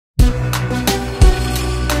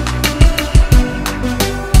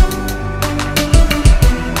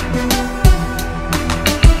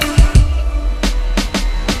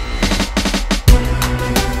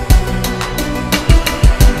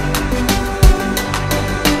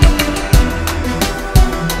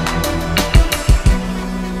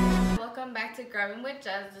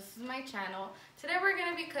with Jess. This is my channel. Today we're going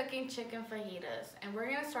to be cooking chicken fajitas, and we're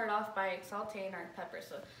going to start off by sauteing our peppers.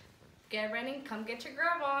 So get ready, come get your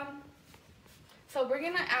grub on. So we're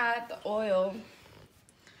going to add the oil,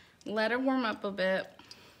 let it warm up a bit,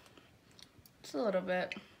 just a little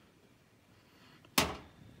bit.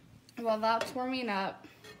 While that's warming up,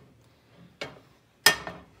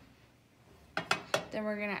 then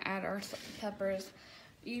we're going to add our peppers.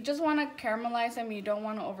 You just want to caramelize them, you don't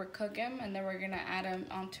want to overcook them, and then we're going to add them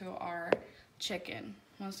onto our chicken.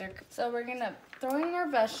 So we're going to throw in our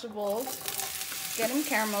vegetables, get them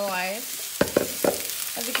caramelized.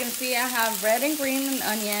 As you can see, I have red and green and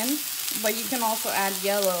onion, but you can also add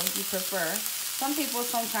yellow if you prefer. Some people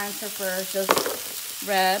sometimes prefer just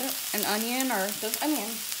red and onion or just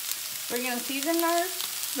onion. We're going to season our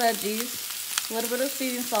veggies, a little bit of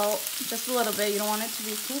seasoning salt, just a little bit. You don't want it to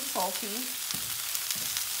be too salty.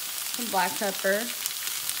 Some black pepper,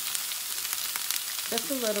 just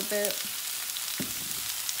a little bit,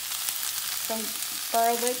 some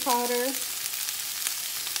garlic powder,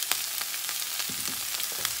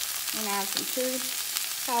 and add some chili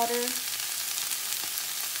powder.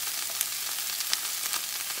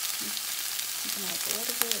 You can add a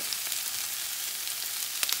little bit.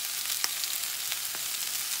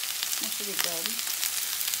 That should be good.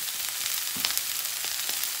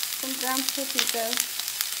 Some ground paprika.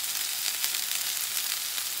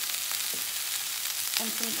 And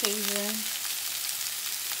some cajun.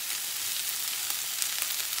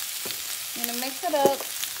 I'm gonna mix it up,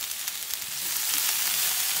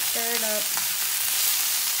 stir it up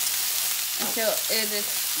until it is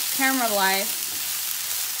caramelized,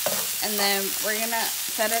 and then we're gonna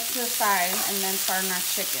set it to the side and then start on our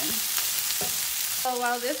chicken. So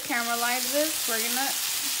while this caramelizes, we're gonna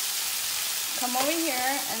come over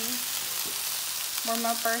here and warm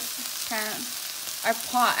up our pan. Our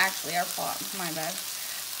pot, my bad.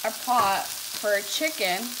 Our pot for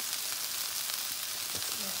chicken.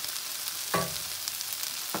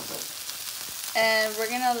 And we're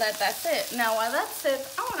gonna let that sit. Now while that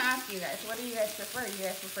sits, I wanna ask you guys, what do you guys prefer? You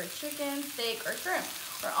guys prefer chicken, steak, or shrimp?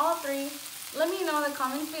 Or all three? Let me know in the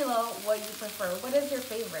comments below what you prefer. What is your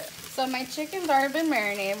favorite? So my chicken's already been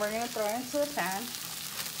marinated. We're gonna throw it into the pan.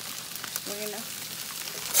 We're gonna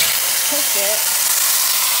cook it.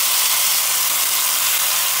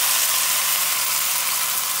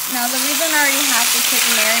 Now the reason I already have the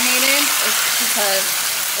chicken marinated is because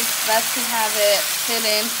it's best to have it sit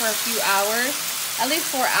in for a few hours, at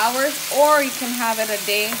least 4 hours, or you can have it a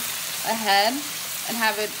day ahead and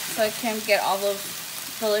have it so it can get all those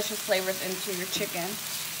delicious flavors into your chicken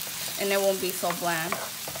and it won't be so bland.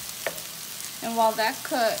 And while that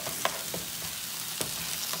cooks,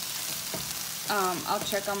 I'll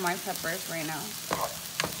check on my peppers right now.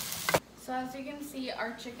 So as you can see,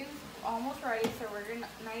 our chicken's almost ready, so we're gonna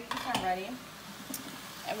 90% ready.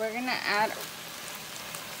 And we're gonna add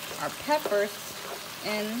our peppers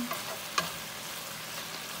in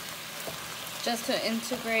just to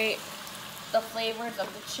integrate the flavors of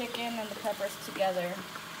the chicken and the peppers together.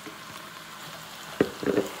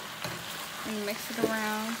 And mix it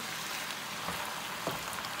around.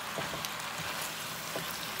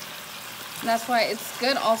 And that's why it's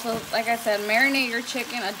good also, like I said, marinate your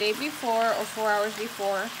chicken a day before or 4 hours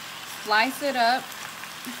before. Slice it up.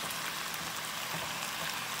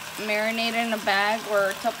 Marinate it in a bag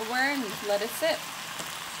or Tupperware and just let it sit.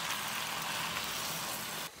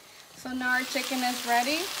 So now our chicken is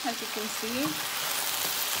ready, as you can see. It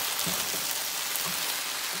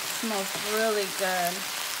smells really good.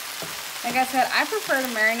 Like I said, I prefer to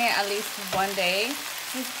marinate at least 1 day.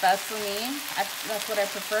 It's best for me. That's what I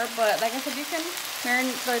prefer. But like I said, you can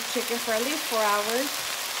marinate the chicken for at least 4 hours.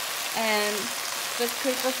 And just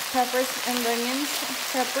cook the peppers and the onions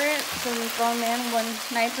separate. So you throw them in when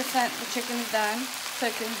 9% the chicken is done. So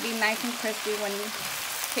it can be nice and crispy when you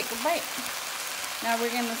take a bite. Now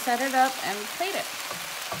we're going to set it up and plate it.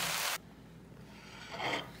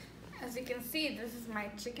 As you can see, this is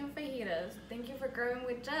my chicken fajitas. Thank you for growing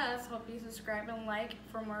with Jess. Hope you subscribe and like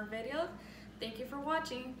for more videos. Thank you for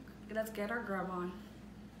watching. Let's get our grub on.